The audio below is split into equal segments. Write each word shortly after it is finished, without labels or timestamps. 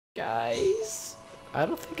Guys, I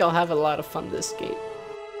don't think I'll have a lot of fun this game.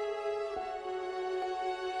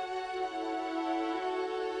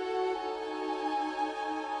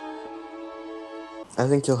 I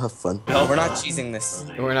think you'll have fun. No, we're not cheesing this.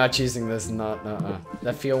 We're not cheesing this, no.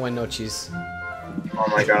 That feel when no cheese. Oh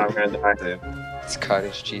my god, I'm gonna die. It's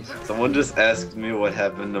cottage cheese. Someone just asked me what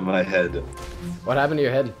happened to my head. What happened to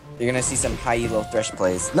your head? You're gonna see some high elo thresh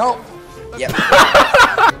plays. No! Yep.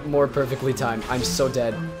 More perfectly timed. I'm so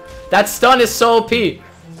dead. That stun is so OP!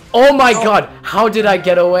 Oh my god, how did I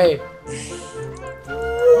get away?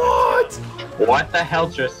 What? What the hell,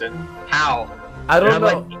 Tristan? How? I You don't had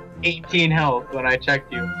know. like 18 health when I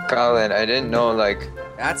checked you. Colin, I didn't know like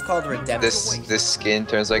That's called redemption. this skin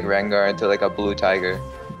turns like Rengar into like a blue tiger.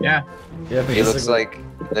 Yeah. Yeah, He looks basically.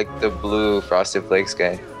 like the blue Frosted Flakes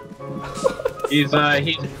guy. He's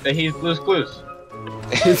Blue's Clues.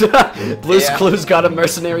 Blue's Yeah. Clues got a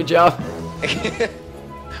mercenary job.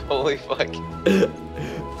 Holy fuck.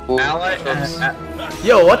 Ally,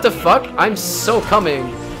 Yo, what the fuck? I'm so coming.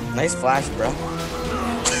 Nice flash, bro.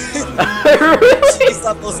 Really? Chase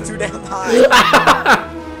up those two damn high.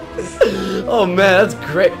 Oh man, that's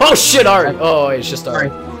great. Oh shit, Ari. Oh, it's just Ari.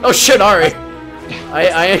 Oh shit, Ari.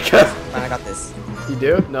 I ain't got. Man, I got this. You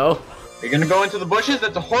do? No. you're gonna go into the bushes?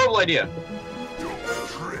 That's a horrible idea.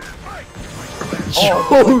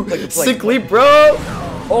 Yo, sick leap, bro.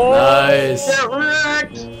 Nice. Get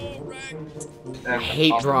wrecked! I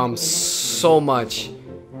hate Braum so much.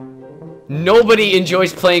 Nobody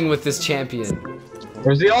enjoys playing with this champion.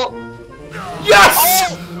 Where's the ult?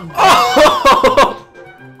 Yes! Oh!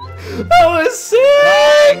 That was sick!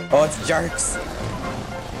 Oh, it's Jarks.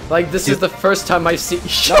 Like, this is the first time I see.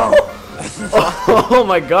 No! Oh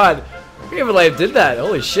my god. I can't believe I did that.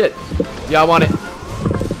 Holy shit. Yeah, I want it.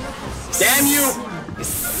 Damn you!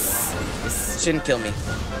 Shouldn't kill me.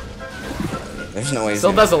 There's no way.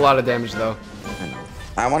 Still does a lot of damage though.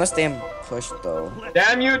 I want to stay and push though.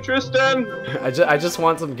 Damn you, Tristan! I just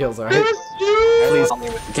want some kills, alright? Please!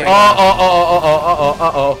 Okay.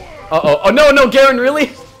 Oh no, Garen,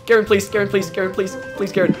 really? Garen, please, please, Garen.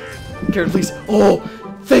 Garen, please. Oh,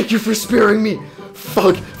 thank you for sparing me.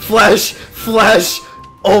 Fuck, flash.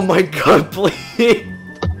 Oh my god, please.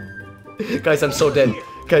 Guys, I'm so dead.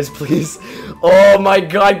 Guys, please. Oh my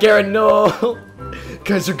god, Garen, no.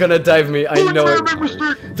 Guys are gonna dive me. I know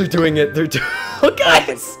it. They're doing it. Oh,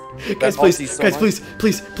 guys. Guys, please.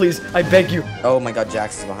 I beg you. Oh my god,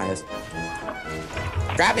 Jax is behind us.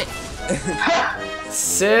 Grab it!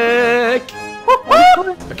 Sick.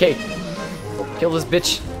 Okay. Kill this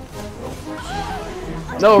bitch.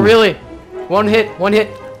 No, really. One hit.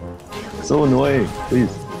 So annoying, please.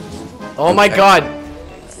 Oh my god.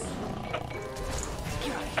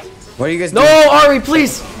 What are you guys No, doing? Ari,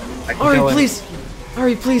 please. Ari, kill him. please.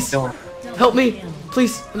 Ari, please. Kill him. Help me.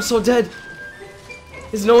 Please. I'm so dead.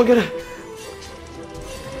 Is no one gonna...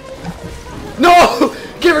 No!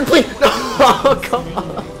 Garen, please. No! Oh, God.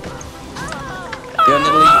 Yo,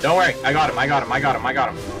 Nidalee. Don't worry, I got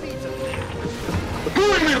him.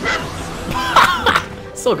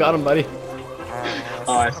 Still got him, buddy.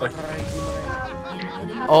 Oh, I suck.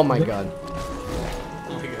 Oh my god.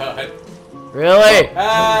 Oh my god. Really?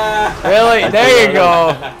 Really? There you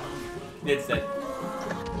go. It's dead.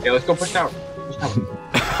 Yeah, let's go push tower.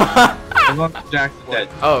 Jack's dead.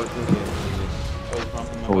 Oh,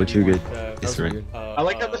 Oh, what you get? That's It's right. I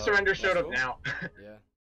like how the surrender showed up now.